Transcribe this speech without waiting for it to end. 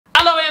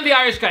am the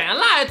Irish guy, and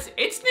lads,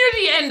 it's near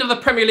the end of the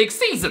Premier League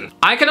season.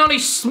 I can only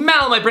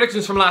smell my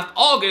predictions from last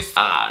August.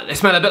 They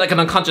smell a bit like an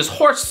unconscious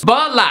horse.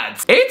 But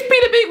lads, it's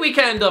been a big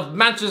weekend of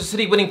Manchester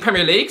City winning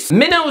Premier Leagues,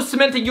 minnows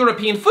cementing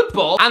European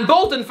football, and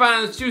Bolton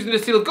fans choosing to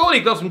steal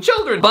goalie gloves from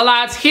children. But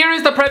lads, here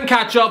is the Prem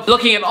Catchup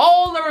looking at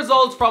all the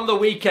results from the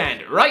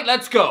weekend. Right,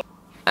 let's go.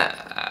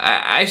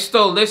 I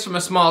stole this from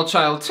a small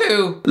child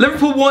too.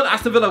 Liverpool won,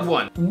 Aston Villa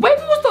won. When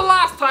was the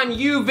last time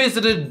you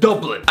visited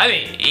Dublin? I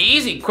mean,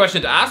 easy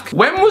question to ask.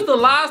 When was the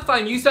last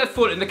time you set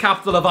foot in the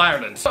capital of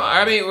Ireland?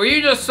 I mean, were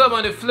you just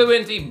someone who flew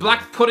in to eat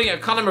black pudding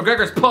at Conor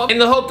McGregor's pub in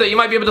the hope that you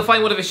might be able to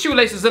find one of his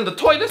shoelaces in the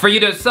toilet for you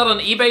to sell on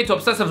eBay to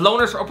obsessive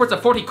loners for upwards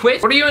of 40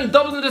 quid? Or were you in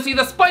Dublin to see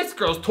the Spice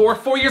Girls tour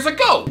 4 years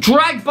ago?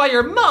 Dragged by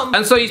your mum,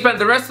 and so you spent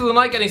the rest of the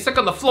night getting sick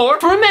on the floor?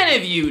 For many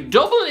of you,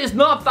 Dublin is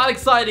not that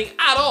exciting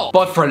at all.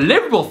 But for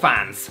Liverpool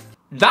fans,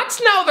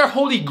 that's now their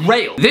holy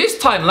grail. This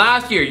time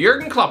last year,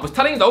 Jurgen Klopp was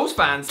telling those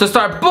fans to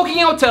start booking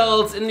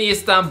hotels in the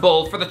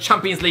Istanbul for the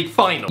Champions League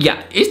final.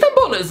 Yeah,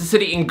 Istanbul is a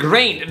city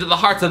ingrained into the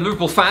hearts of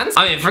Liverpool fans.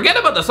 I mean, forget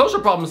about the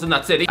social problems in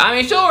that city. I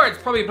mean, sure,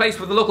 it's probably a place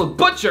where the local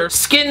butcher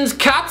skins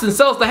cats and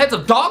sells the heads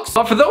of dogs.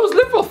 But for those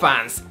Liverpool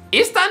fans,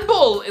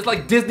 Istanbul is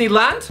like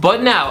Disneyland.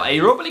 But now, a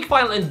Europa League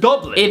final in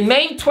Dublin in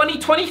May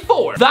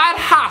 2024, that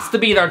has to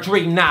be their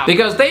dream now,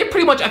 because they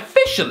pretty much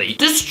officially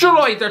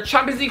destroyed their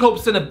Champions League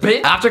hopes in a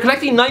bin after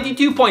collecting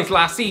 92 points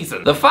last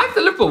season. The fact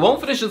that Liverpool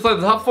won't finish inside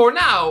the top 4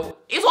 now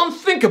is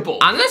unthinkable.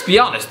 And let's be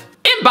honest,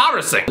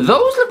 embarrassing.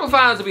 Those Liverpool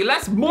fans would be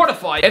less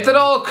mortified if they'd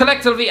all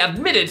collectively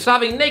admitted to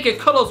having naked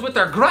cuddles with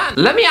their gran.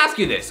 Let me ask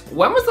you this,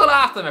 when was the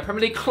last time a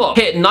Premier League club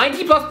hit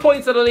 90 plus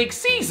points in a league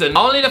season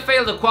only to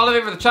fail to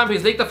qualify for the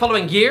Champions League the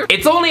following year?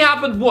 It's only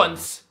happened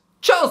once.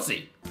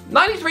 Chelsea.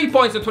 93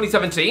 points in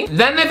 2017,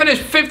 then they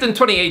finished 5th in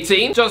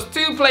 2018, just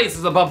 2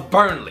 places above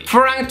Burnley.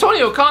 For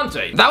Antonio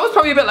Conte, that was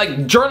probably a bit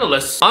like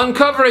journalists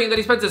uncovering that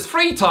he spent his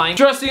free time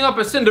dressing up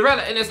as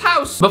Cinderella in his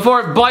house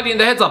before biting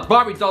the heads off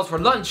Barbie dolls for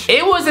lunch.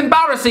 It was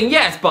embarrassing,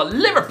 yes, but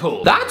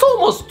Liverpool, that's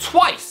almost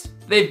twice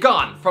they've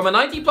gone from a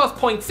 90 plus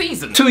point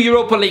season to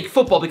Europa League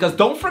football, because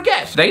don't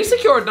forget, they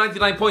secured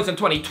 99 points in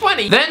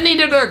 2020, then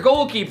needed their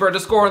goalkeeper to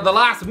score in the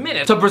last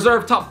minute to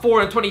preserve top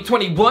 4 in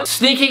 2021,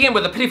 sneaking in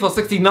with a pitiful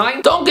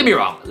 69. Don't get me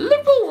wrong,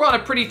 Liverpool were on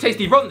a pretty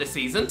tasty run this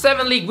season,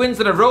 7 league wins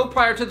in a row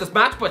prior to this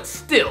match, but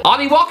still,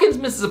 Ollie Watkins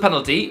misses a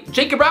penalty,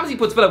 Jacob Ramsey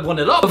puts Villa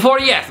 1-0 up, before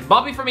yes,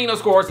 Bobby Firmino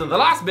scores in the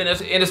last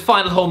minute in his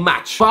final home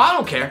match. But I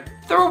don't care.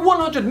 There were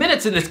 100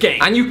 minutes in this game,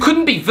 and you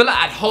couldn't beat Villa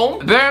at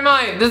home? Bear in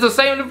mind, this is the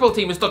same Liverpool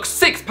team who stuck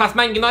 6 past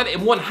Man United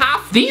in one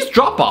half. These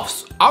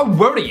drop-offs are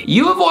worrying.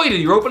 You avoided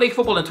Europa League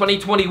football in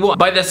 2021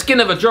 by the skin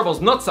of a gerbil's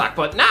nutsack,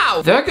 but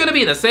now they're going to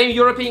be in the same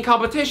European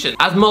competition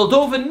as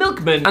Moldovan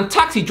milkmen and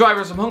taxi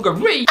drivers from Hungary.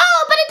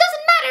 Oh, but it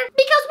doesn't matter,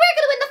 because we're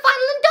going to win the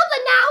final in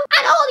Dublin now,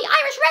 and all the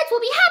Irish Reds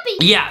will be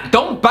happy. Yeah,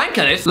 don't bank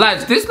on it.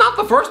 Lads, this is not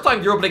the first time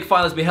the Europa League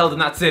final has been held in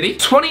that city.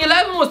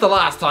 2011 was the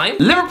last time.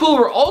 Liverpool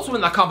were also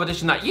in that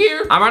competition that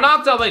year, and were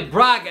knocked out by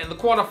Braga in the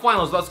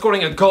quarterfinals without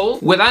scoring a goal,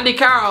 with Andy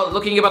Carroll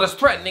looking about as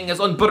threatening as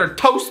unbuttered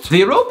toast. The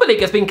Europa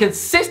League has been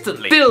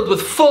consistently filled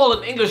with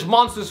fallen English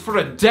monsters for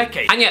a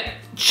decade, and yet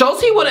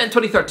Chelsea won it in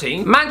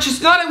 2013,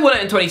 Manchester United won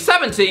it in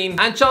 2017,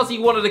 and Chelsea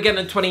won it again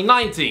in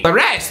 2019. The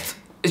rest,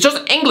 it's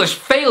just English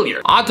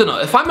failure. I don't know,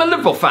 if I'm a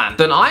Liverpool fan,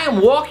 then I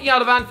am walking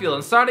out of Anfield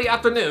on Saturday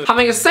afternoon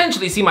having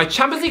essentially seen my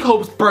Champions League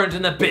hopes burned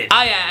in a bin.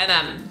 Oh yeah,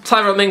 and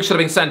Tyrone Mings should have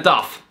been sent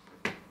off.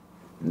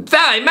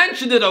 I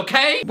mentioned it,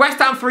 okay? West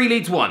Ham 3,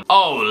 Leeds 1.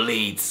 Oh,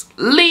 Leeds.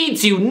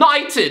 Leeds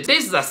United.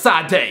 This is a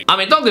sad day. I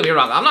mean, don't get me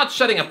wrong, I'm not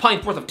shedding a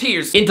pint worth of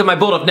tears into my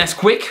bowl of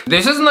Nesquik.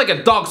 This isn't like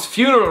a dog's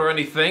funeral or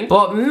anything,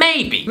 but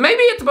maybe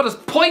it's about as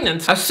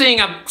poignant as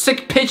seeing a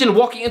sick pigeon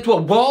walking into a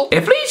wall.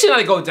 If Leeds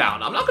United go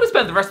down, I'm not going to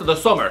spend the rest of the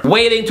summer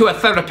waiting to a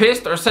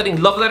therapist or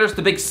sending love letters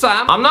to Big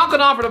Sam. I'm not going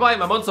to offer to buy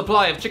him a month's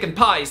supply of chicken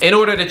pies in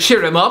order to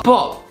cheer him up,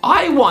 but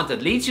I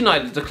wanted Leeds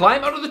United to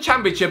climb out of the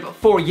championship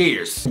for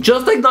years.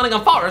 Just like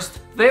Nottingham Forest,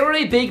 they were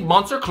a big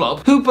monster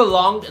club who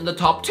belonged in the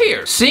top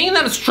tier. Seeing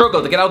them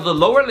struggle to get out of the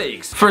lower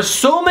leagues for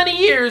so many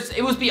years,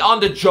 it was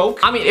beyond a joke.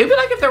 I mean, it'd be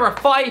like if there were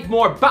 5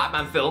 more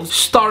Batman films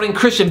starring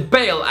Christian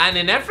Bale, and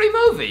in every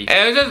movie,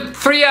 it was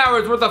just 3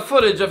 hours worth of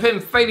footage of him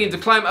failing to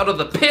climb out of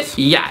the pit.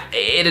 Yeah,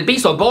 it'd be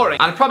so boring.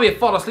 I'd probably have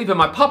fallen asleep in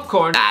my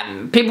popcorn,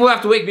 and people would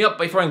have to wake me up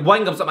by throwing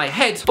wine gums at my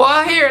head.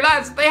 But here,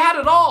 lads, they had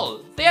it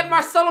all. They had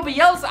Marcelo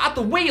Bielsa at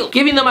the wheel,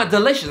 giving them a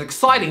delicious,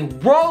 exciting,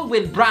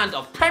 whirlwind brand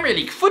of Premier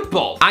League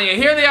football. And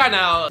here they are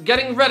now,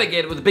 getting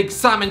relegated with Big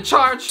Sam in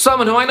charge.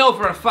 Someone who I know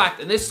for a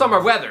fact in this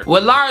summer weather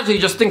will largely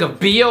just think of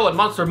B.O. and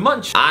Monster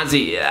Munch.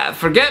 Anzi,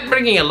 forget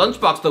bringing a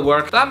lunchbox to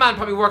work. That man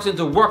probably works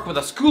into work with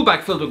a school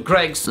bag filled with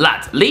Greggs.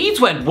 Lads, Leeds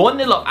went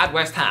 1-0 up at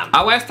West Ham.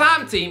 A West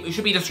Ham team who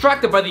should be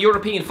distracted by the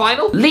European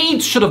final.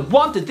 Leeds should have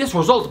wanted this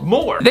result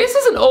more. This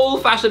is an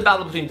old-fashioned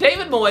battle between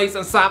David Moyes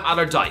and Sam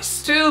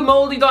Allardyce. 2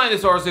 mouldy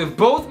dinosaurs who've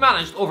both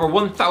managed over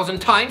 1,000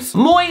 times.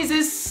 Moyes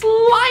is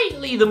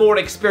slightly the more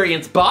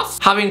experienced boss,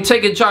 having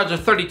taken charge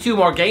of 32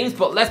 more games,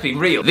 but let's be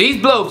real.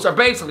 These blokes are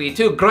basically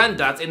 2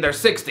 granddads in their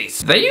 60s.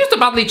 They used to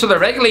battle each other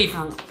regularly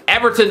for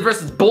Everton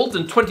versus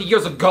Bolton 20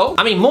 years ago.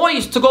 I mean,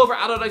 Moyes took over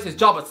Allardyce's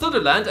job at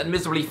Sunderland and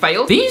miserably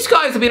failed. These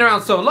guys have been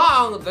around so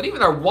long that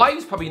even their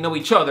wives probably know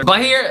each other.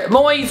 But here,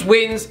 Moyes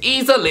wins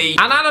easily,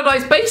 and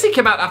Allardyce basically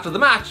came out after the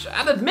match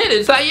and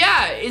admitted that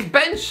yeah, his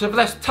bench have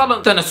less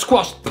talent than a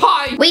squashed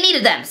pie. We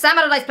needed them. Sam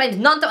Allardyce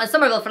blamed Nonto and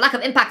Somerville for lack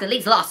of impact in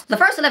Leeds' loss. The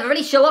first 11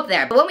 really show up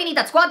there, but when we need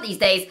that squad these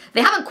days,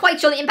 they haven't quite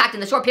shown the impact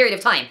in the short period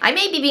of time. I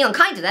may be being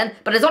unkind to them,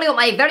 but it's only what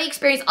my very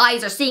experienced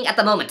eyes are seeing at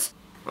the moment.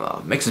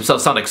 Oh, makes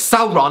himself sound like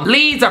Sauron.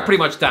 Leeds are pretty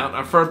much down,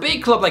 and for a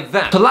big club like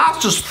them to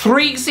last just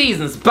 3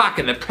 seasons back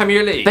in the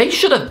Premier League, they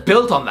should have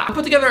built on that and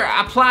put together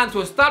a plan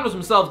to establish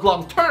themselves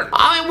long term.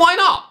 I mean, why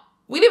not?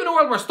 We live in a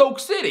world where Stoke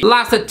City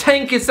lasted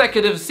 10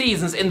 consecutive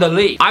seasons in the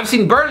league. I've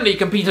seen Burnley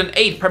compete in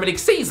 8 Premier League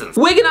seasons.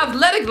 Wigan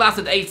Athletic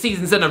lasted 8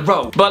 seasons in a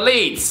row. But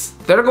Leeds,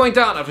 they're going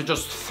down after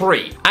just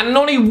 3. And in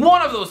only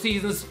one of those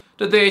seasons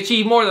did they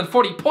achieve more than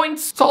 40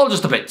 points. It's all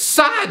just a bit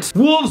sad.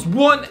 Wolves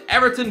won,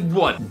 Everton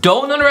won.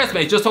 Don't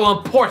underestimate just how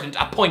important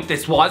a point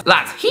this was.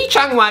 Lads, Hee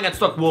Chang-Wang had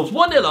stuck Wolves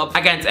 1-0 up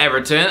against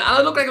Everton, and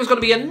it looked like it was going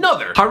to be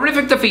another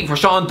horrific defeat for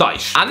Sean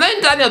Dyche. And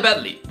then Daniel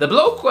Bentley, the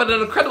bloke who had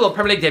an incredible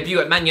Premier League debut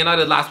at Man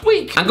United last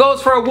week, and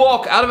goes for a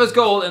walk out of his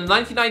goal in the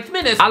 99th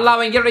minute,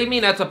 allowing Yerry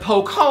Mina to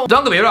poke home.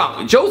 Don't get me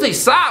wrong, Jose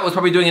Sa was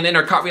probably doing an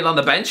inner cartwheel on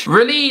the bench,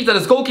 relieved that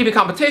his goalkeeping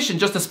competition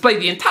just displayed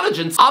the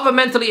intelligence of a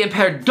mentally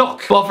impaired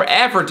duck. But for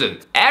Everton,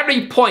 every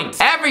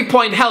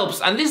point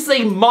helps, and this is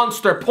a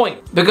monster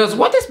point. Because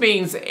what this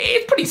means,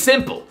 it's pretty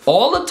simple.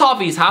 All the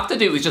Toffees have to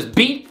do is just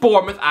beat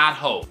Bournemouth at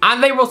home,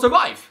 and they will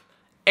survive.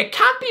 It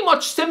can't be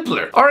much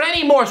simpler or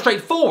any more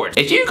straightforward.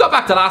 If you got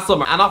back to last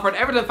summer and offered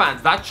Everton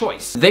fans that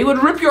choice, they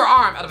would rip your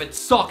arm out of its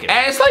socket.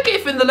 It's like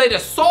if in the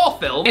latest Saw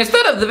film,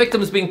 instead of the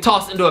victims being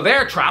tossed into a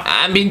bear trap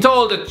and being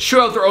told to chew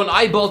out their own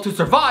eyeball to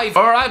survive,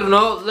 or I don't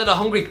know, let a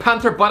hungry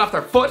panther bite off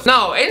their foot.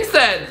 No,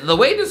 instead, the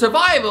way to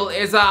survival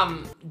is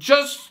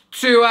just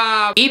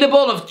to eat a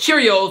bowl of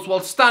Cheerios while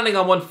standing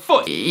on one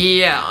foot.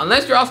 Yeah,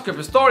 unless you're Oscar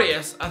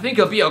Pistorius, I think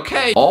you'll be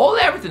okay. All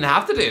Everton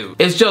have to do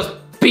is just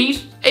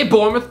beat a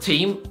Bournemouth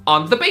team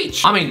on the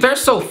beach. I mean, they're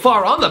so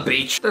far on the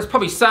beach, there's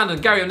probably sand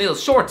in Gary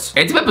O'Neill's shorts.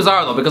 It's a bit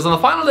bizarre though, because on the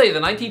final day of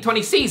the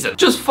 1920 season,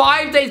 just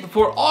 5 days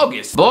before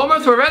August,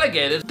 Bournemouth were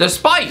relegated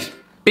despite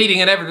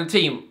beating an Everton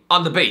team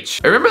on the beach.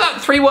 Remember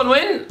that 3-1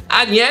 win?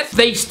 And yet,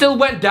 they still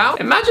went down?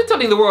 Imagine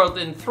telling the world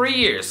in 3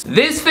 years,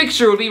 this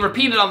fixture will be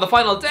repeated on the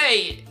final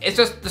day. It's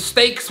just the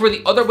stakes were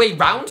the other way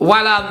round.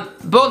 While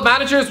both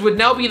managers would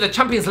now be in the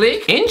Champions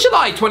League. In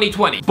July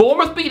 2020,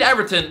 Bournemouth beat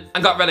Everton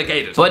and got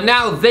relegated. But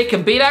now they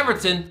can beat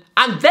Everton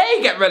and they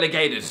get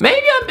relegated.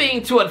 Maybe I'm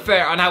being too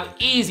unfair on how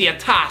easy a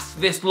task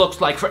this looks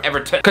like for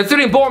Everton,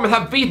 considering Bournemouth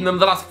have beaten them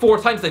the last 4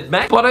 times they've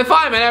met. But if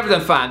I'm an Everton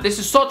fan, this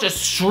is such a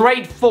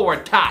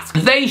straightforward task.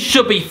 They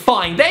should be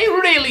fine. They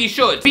really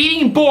should.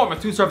 Beating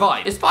Bournemouth to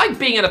survive. It's like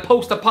being in a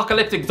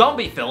post-apocalyptic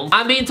zombie film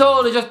and being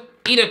told to just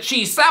eat a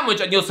cheese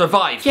sandwich and you'll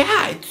survive.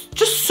 Yeah, it's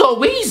just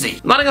so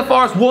easy. Nottingham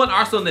Forest won,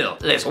 Arsenal 0.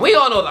 Listen, we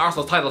all know that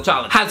Arsenal's title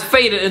challenge has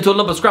faded into a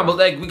lump of scrambled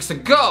egg weeks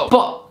ago,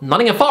 but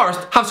Nottingham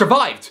Forest have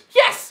survived.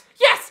 Yes!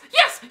 Yes!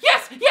 Yes!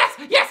 Yes! Yes!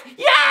 Yes!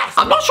 Yes!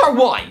 I'm not sure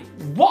why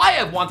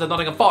I've wanted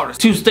Nottingham Forest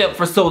to stay up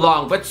for so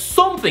long, but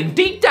something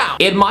deep down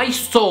in my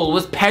soul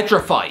was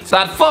petrified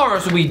that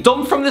Forest would be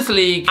dumped from this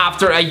league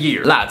after a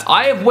year. Lads,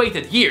 I have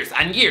waited years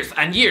and years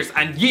and years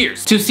and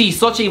years to see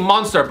such a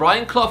monster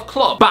Brian Clough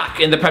club back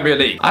in the Premier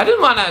League. I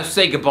didn't want to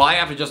say goodbye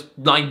after just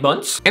 9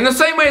 months. In the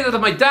same way that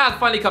if my dad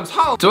finally comes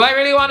home, do I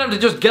really want him to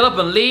just get up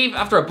and leave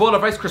after a bowl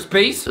of Rice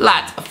Krispies?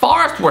 Lads,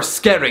 Forest were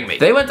scaring me.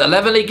 They went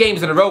 11 league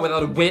games in a row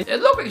without a win.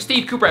 It looked like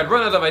Steve Cooper had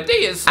run out of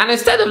ideas, and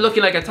instead of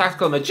looking like a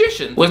tactical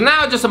magician, was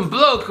now just some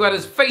bloke who had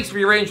his face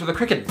rearranged with a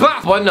cricket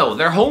bat. But no,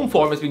 their home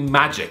form has been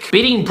magic.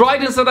 Beating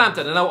Brighton,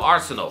 Southampton and now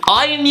Arsenal.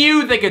 I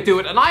knew they could do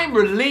it and I'm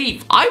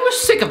relieved. I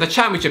was sick of the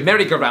championship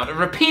merry-go-round and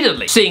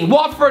repeatedly seeing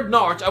Watford,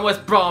 Norwich and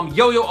West Brom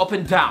yo-yo up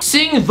and down.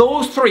 Seeing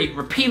those 3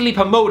 repeatedly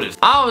promoted.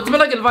 Oh, it's a bit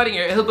like inviting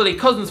your hillbilly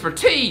cousins for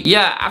tea.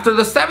 Yeah, after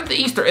the 7th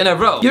Easter in a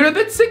row, you're a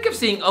bit sick of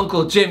seeing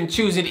Uncle Jim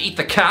choosing to eat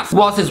the cat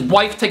whilst his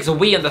wife takes a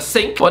wee in the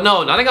sink. But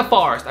no, Nottingham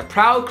Forest, a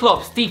proud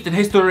club steeped in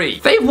history.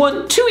 They've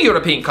won 2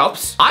 European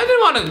Cups. I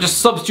didn't want to just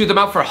substitute them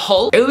out for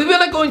Hull. It would be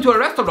like going to a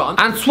restaurant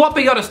and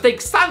swapping out a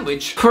steak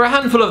sandwich for a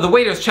handful of the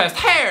waiter's chest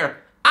hair.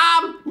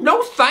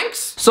 No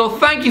thanks. So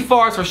thank you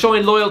Forest for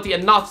showing loyalty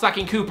and not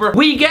sacking Cooper.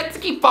 We get to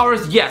keep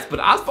Forest, yes, but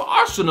as for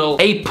Arsenal,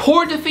 a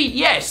poor defeat,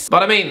 yes.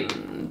 But I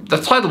mean, the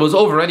title was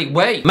over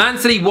anyway. Man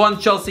City won,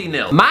 Chelsea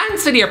 0. Man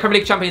City are Premier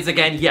League champions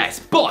again, yes,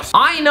 but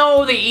I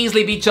know they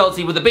easily beat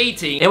Chelsea with a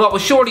beating in what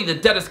was surely the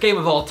deadest game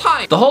of all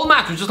time. The whole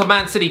match was just a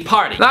Man City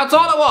party. That's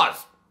all it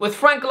was. With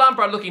Frank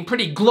Lampard looking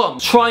pretty glum,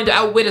 trying to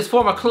outwit his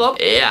former club.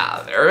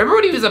 Yeah, remember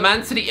when he was a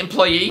Man City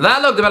employee?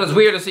 That looked about as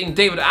weird as seeing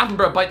David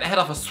Attenborough bite the head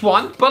off a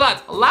swan. But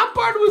lads,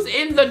 Lampard was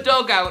in the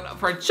dugout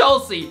for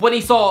Chelsea when he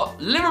saw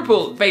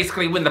Liverpool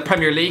basically win the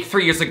Premier League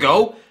 3 years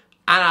ago.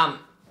 And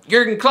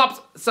Jurgen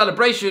Klopp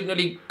celebration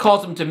nearly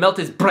caused him to melt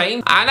his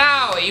brain. And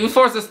now he was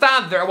forced to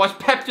stand there and watch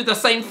Pep do the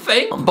same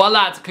thing. But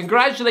lads,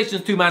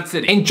 congratulations to Man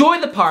City. Enjoy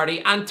the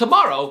party, and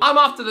tomorrow I'm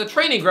off to the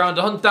training ground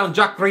to hunt down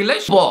Jack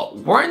Grealish. But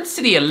weren't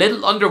City a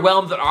little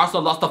underwhelmed that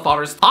Arsenal lost to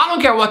Forest? I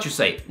don't care what you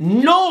say,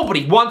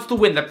 nobody wants to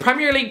win the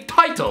Premier League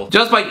title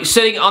just by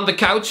sitting on the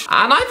couch,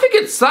 and I think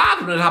it's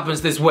sad when it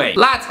happens this way.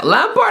 Lads,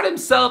 Lampard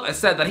himself has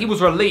said that he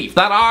was relieved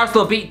that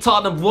Arsenal beat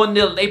Tottenham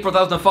 1-0 in April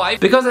 2005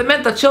 because it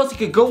meant that Chelsea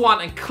could go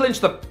on and clinch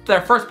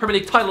their first Premier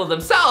League title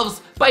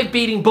themselves by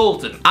beating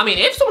Bolton. I mean,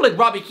 if someone like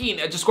Robbie Keane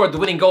had just scored the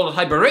winning goal at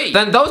Highbury,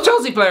 then those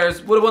Chelsea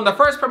players would have won their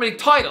first Premier League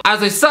title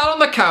as they sat on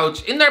the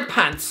couch in their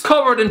pants,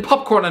 covered in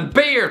popcorn and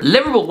beer.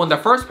 Liverpool won their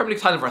first Premier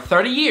League title for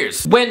 30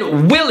 years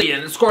when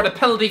Willian scored a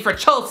penalty for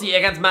Chelsea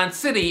against Man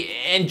City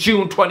in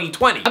June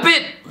 2020. A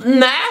bit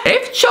nah.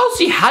 If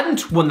Chelsea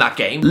hadn't won that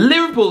game,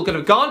 Liverpool could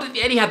have gone to the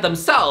Etihad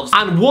themselves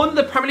and won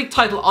the Premier League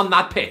title on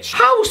that pitch.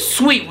 How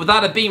sweet would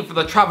that have been for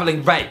the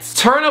travelling Reds?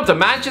 Turn up to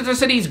Manchester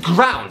City's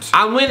ground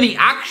and win the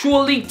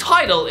actual league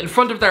title in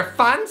front of their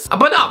fans?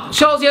 But no,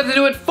 Chelsea had to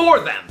do it for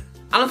them.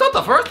 And it's not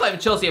the first time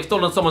Chelsea have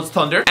stolen someone's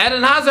thunder.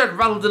 Eden Hazard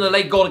rattled in a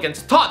late goal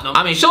against Tottenham.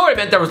 I mean, sure, it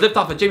meant there was lift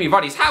off at Jamie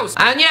Vardy's house.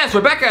 And yes,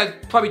 Rebecca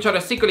probably tried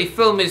to secretly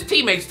film his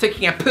teammates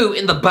taking a poo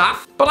in the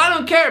bath. But I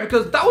don't care,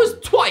 because that was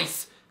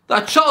twice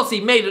that Chelsea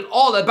made it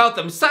all about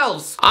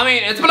themselves. I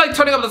mean, it's a bit like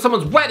turning up to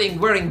someone's wedding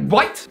wearing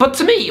white. But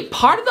to me,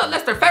 part of that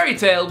Leicester fairy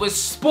tale was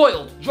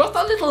spoiled just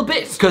a little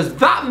bit, because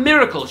that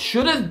miracle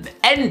should have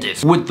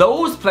ended with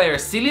those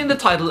players sealing the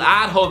title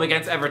at home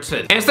against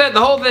Everton. Instead, the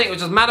whole thing was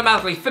just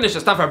mathematically finished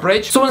at Stamford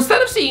Bridge. So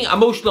instead of seeing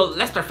emotional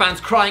Leicester fans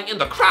crying in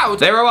the crowd,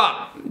 they were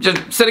what?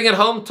 Just sitting at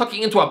home,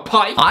 tucking into a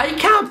pie? I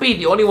can't be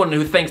the only one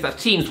who thinks that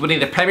teams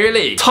winning the Premier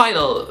League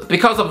title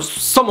because of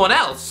someone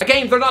else, a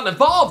game they're not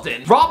involved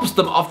in, robs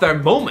them of their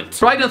moment.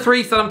 Brighton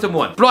 3, Southampton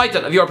 1.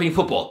 Brighton have European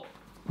football.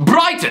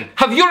 Brighton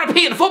have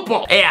European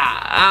football!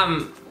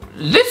 Yeah,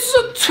 this is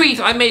a tweet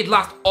I made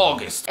last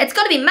August. It's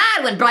gonna be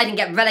mad when Brighton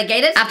get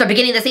relegated after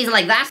beginning the season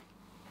like that.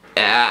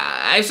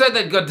 I said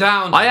they'd go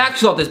down. I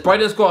actually thought this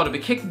Brighton squad would be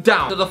kicked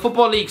down to the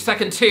Football League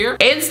second tier.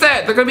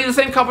 Instead, they're gonna be in the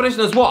same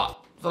competition as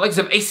what? The likes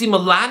of AC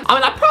Milan? I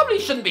mean, I probably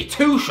shouldn't be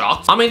too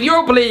shocked. I mean, the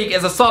Europa League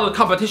is a solid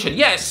competition,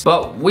 yes,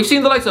 but we've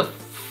seen the likes of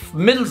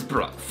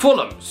Middlesbrough,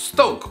 Fulham,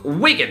 Stoke,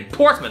 Wigan,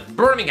 Portsmouth,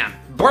 Birmingham,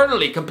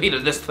 Burnley compete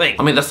in this thing.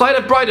 I mean, the sight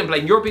of Brighton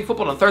playing European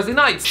football on Thursday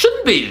nights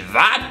shouldn't be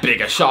that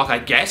big a shock, I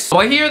guess.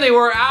 But here they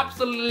were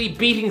absolutely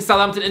beating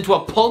Southampton into a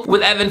pulp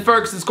with Evan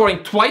Ferguson scoring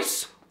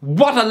twice.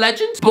 What a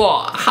legend.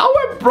 But how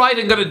are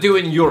Brighton gonna do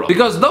in Europe?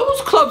 Because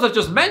those clubs I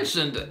just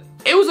mentioned,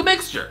 it was a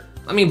mixture.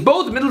 I mean,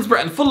 both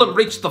Middlesbrough and Fulham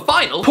reached the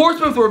final.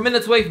 Portsmouth were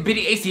minutes away from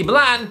beating AC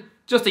Milan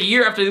just a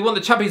year after they won the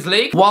Champions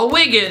League, while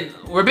Wigan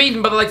were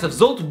beaten by the likes of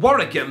Zulte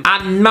Waregem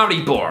and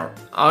Maribor.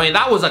 I mean,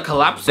 that was a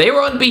collapse. They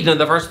were unbeaten in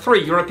the first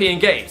 3 European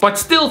games, but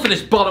still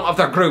finished bottom of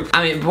their group.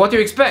 I mean, what do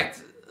you expect?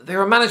 They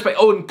were managed by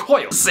Owen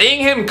Coyle. Seeing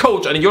him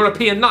coach on a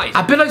European night,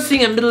 a bit like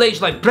seeing a middle-aged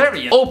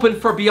librarian open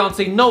for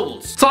Beyonce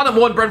Knowles.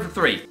 Tottenham 1, Brentford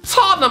 3.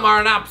 Tottenham are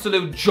an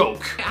absolute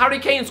joke. Harry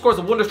Kane scores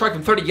a wonder strike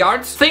from 30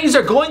 yards. Things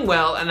are going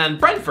well, and then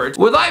Brentford,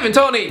 with Ivan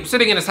Toney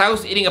sitting in his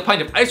house eating a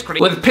pint of ice cream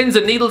with pins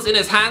and needles in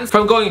his hands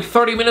from going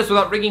 30 minutes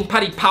without ringing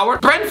Paddy Power,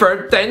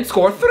 Brentford then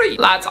score 3.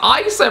 Lads,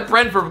 I said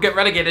Brentford would get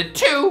relegated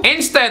too.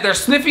 Instead, they're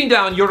sniffing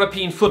down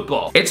European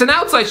football. It's an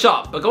outside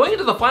shot, but going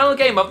into the final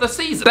game of the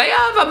season, they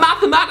have a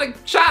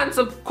mathematic chance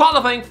of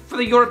qualifying for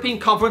the European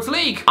Conference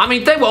League. I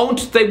mean, they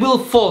won't. They will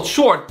fall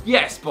short,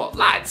 yes, but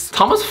lads,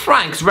 Thomas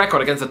Frank's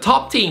record against the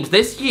top teams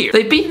this year.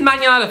 They beat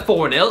Man United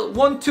 4-0,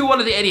 won 2-1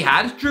 at the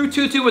Etihad, drew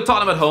 2-2 with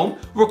Tottenham at home,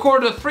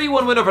 recorded a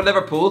 3-1 win over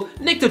Liverpool,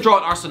 nicked a draw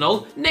at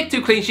Arsenal, nicked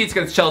 2 clean sheets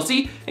against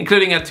Chelsea,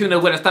 including a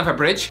 2-0 win at Stamford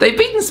Bridge. They've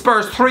beaten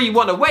Spurs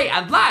 3-1 away,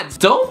 and lads,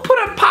 don't put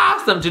it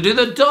past them to do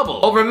the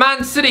double over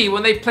Man City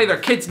when they play their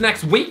kids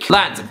next week.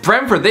 Lads,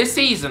 Brentford this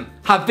season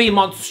have been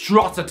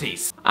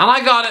monstrosities, and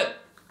I got it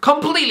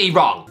completely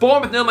wrong.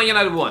 Bournemouth 0, Man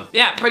United 1.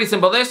 Yeah, pretty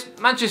simple this.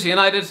 Manchester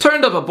United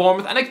turned up at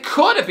Bournemouth and it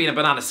could have been a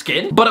banana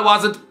skin, but it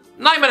wasn't.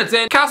 9 minutes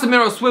in,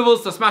 Casemiro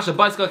swivels to smash a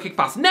bicycle kick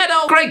past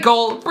Neto. Great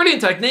goal,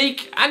 brilliant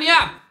technique, and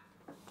yeah,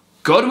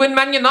 good win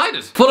Man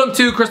United. Fulham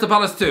 2, Crystal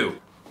Palace 2.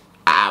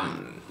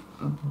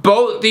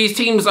 Both these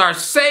teams are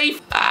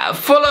safe.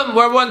 Fulham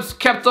were once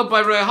kept up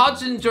by Roy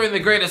Hodgson during the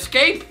Great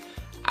Escape,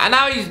 and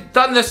now he's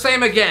done the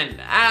same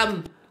again.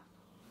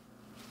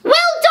 Well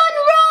done,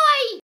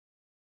 Roy!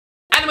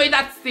 Anyway,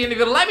 that's the end of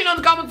it. Let me know in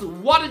the comments,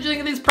 what did you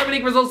think of these Premier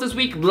League results this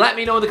week? Let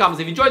me know in the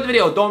comments. If you enjoyed the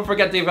video, don't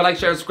forget to leave a like,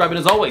 share, subscribe, and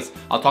as always,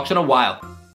 I'll talk to you in a while.